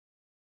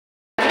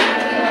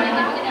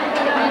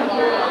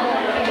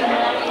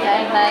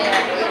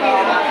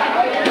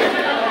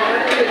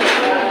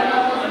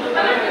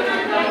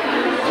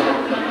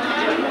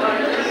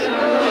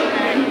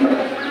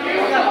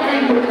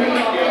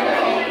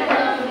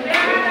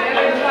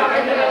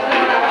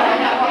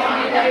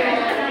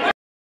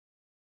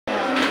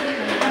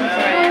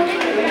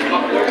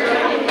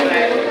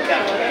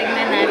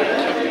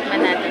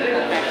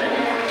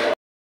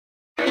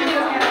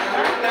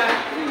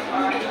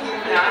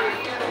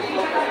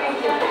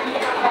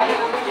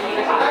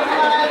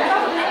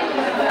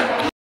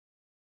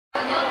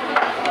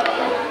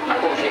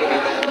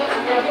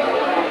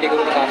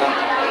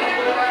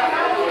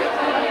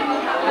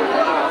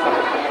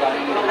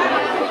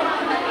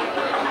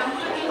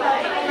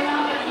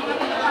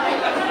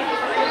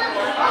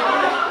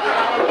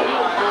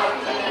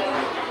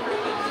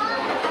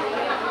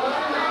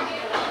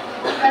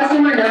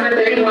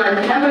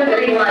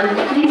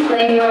31, please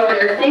claim your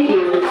order. Thank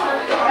you.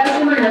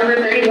 Customer number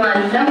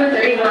 31,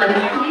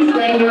 please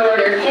claim your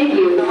order. Thank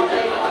you.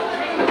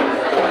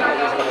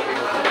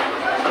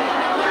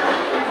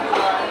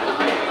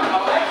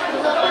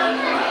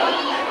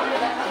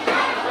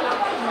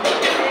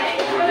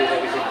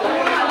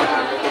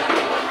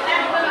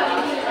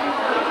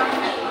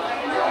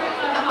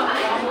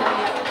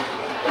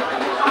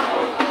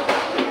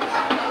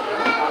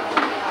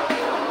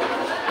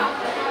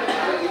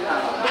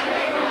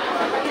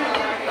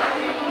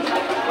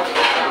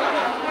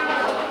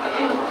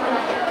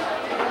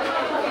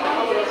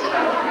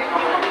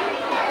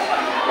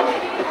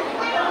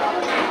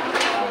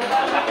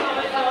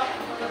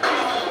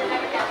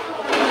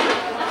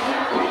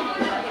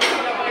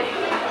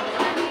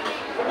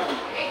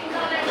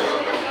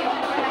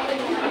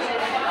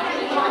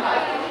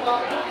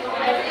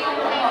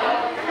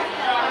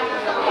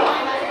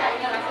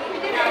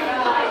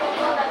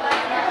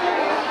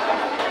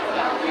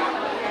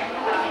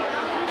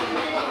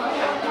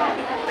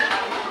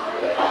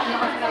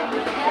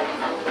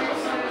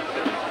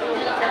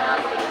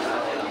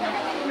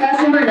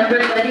 Customer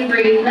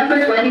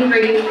number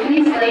 23,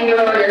 please claim your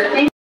order.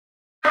 Thank you.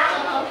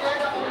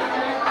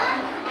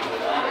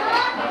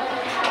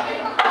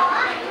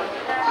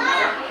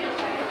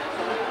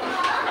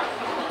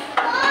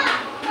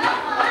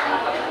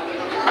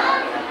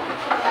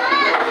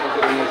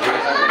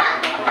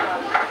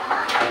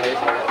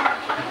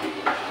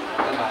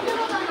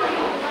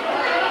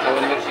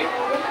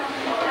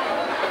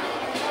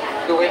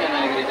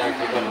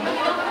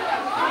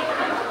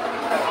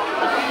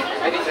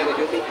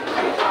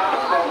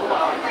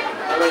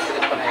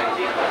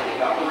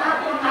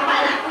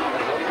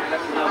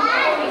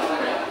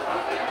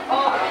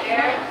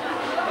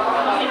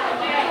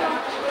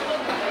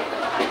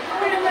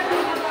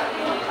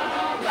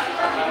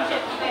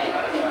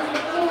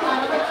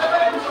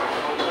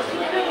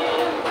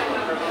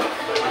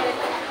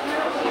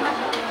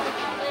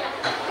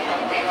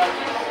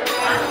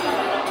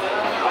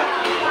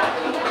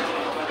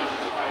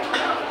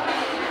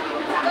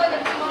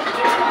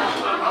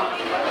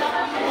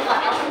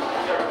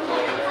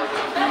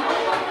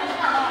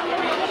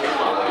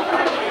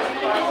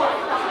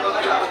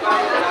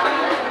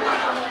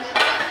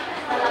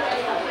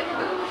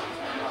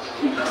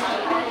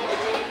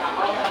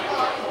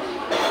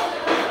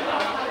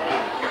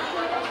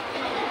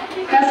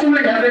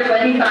 Customer number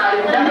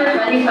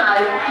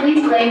 25,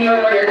 please claim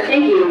your order.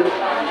 Thank you.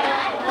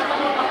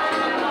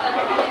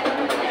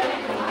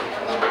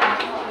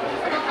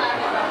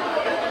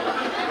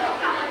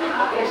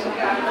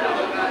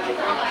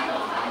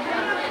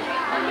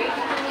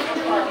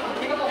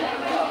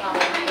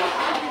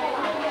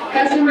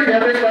 Customer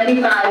number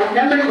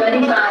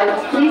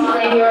 25, please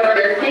claim your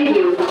order. Thank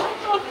you.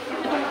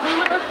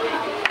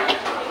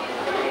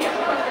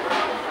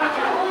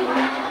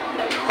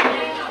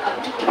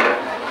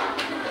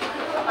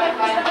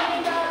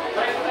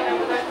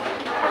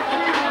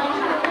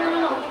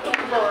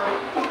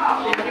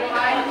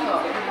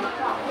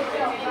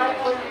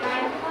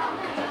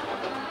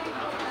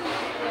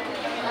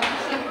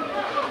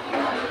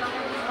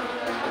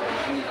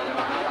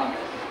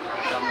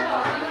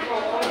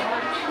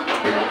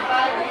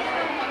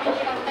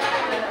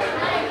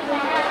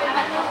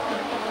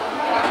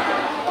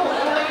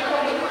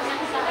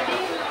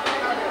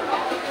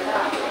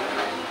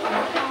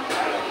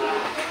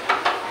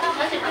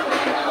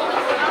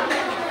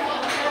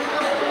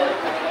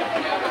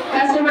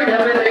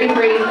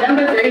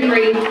 Number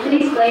 33,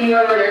 please claim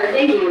your order.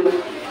 Thank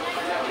you.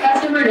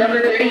 Customer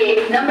number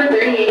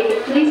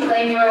 38, please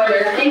claim your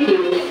order. Thank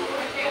you.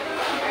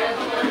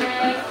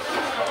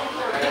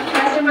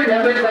 Customer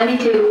number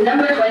 22,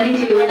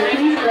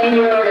 please claim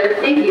your order.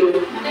 Thank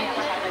you.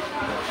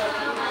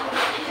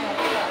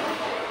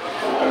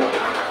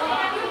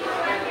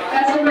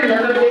 Customer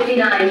number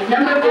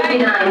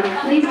 59,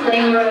 please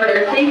claim your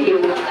order. Thank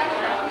you.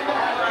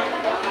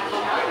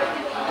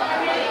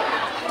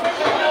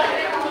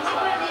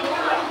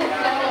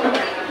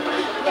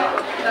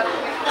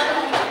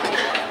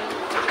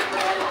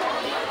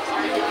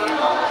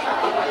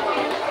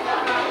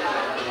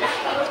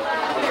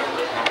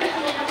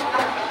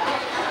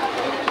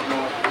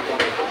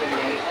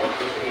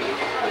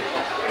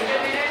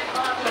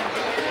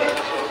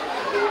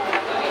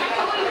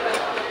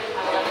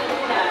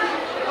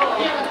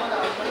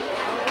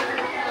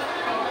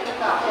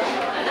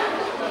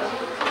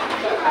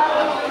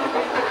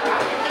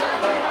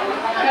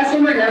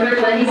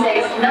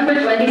 Number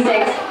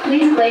 26,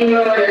 please claim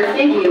your order.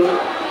 Thank you.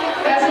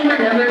 Customer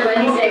number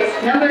 26,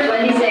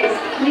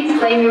 please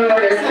claim your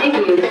order.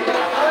 Thank you.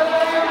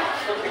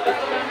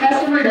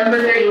 Customer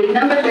number 30,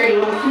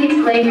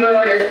 please claim your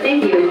order.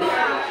 Thank you.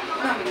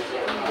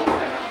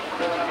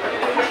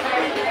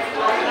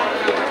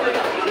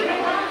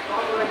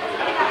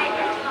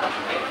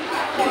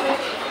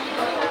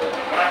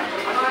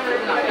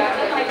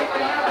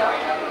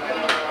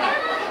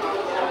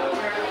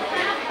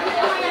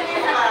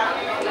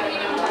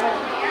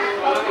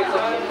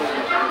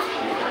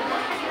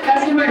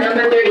 Customer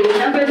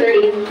number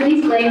 30,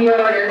 please claim your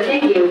order.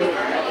 Thank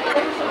you.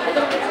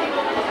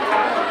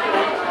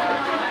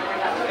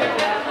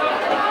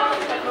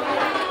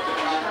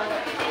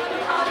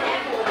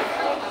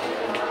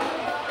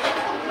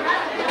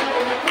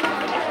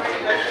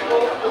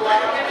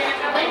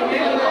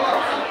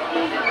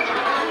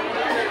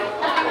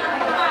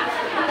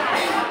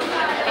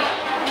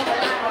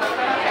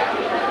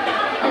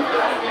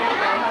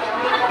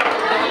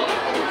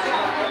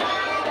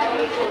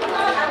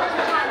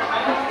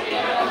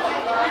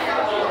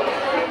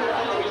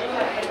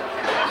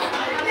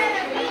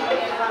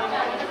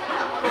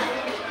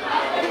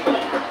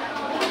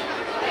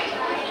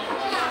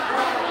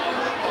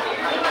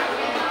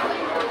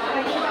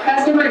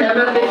 Customer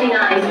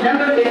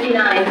number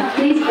 59,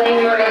 please claim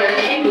your order.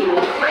 Thank you.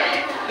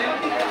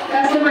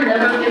 Customer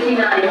number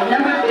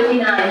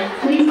 59,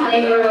 please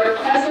claim your order.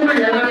 Customer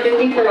number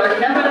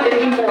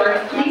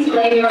 54, please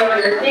claim your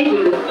order. Thank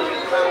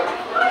you.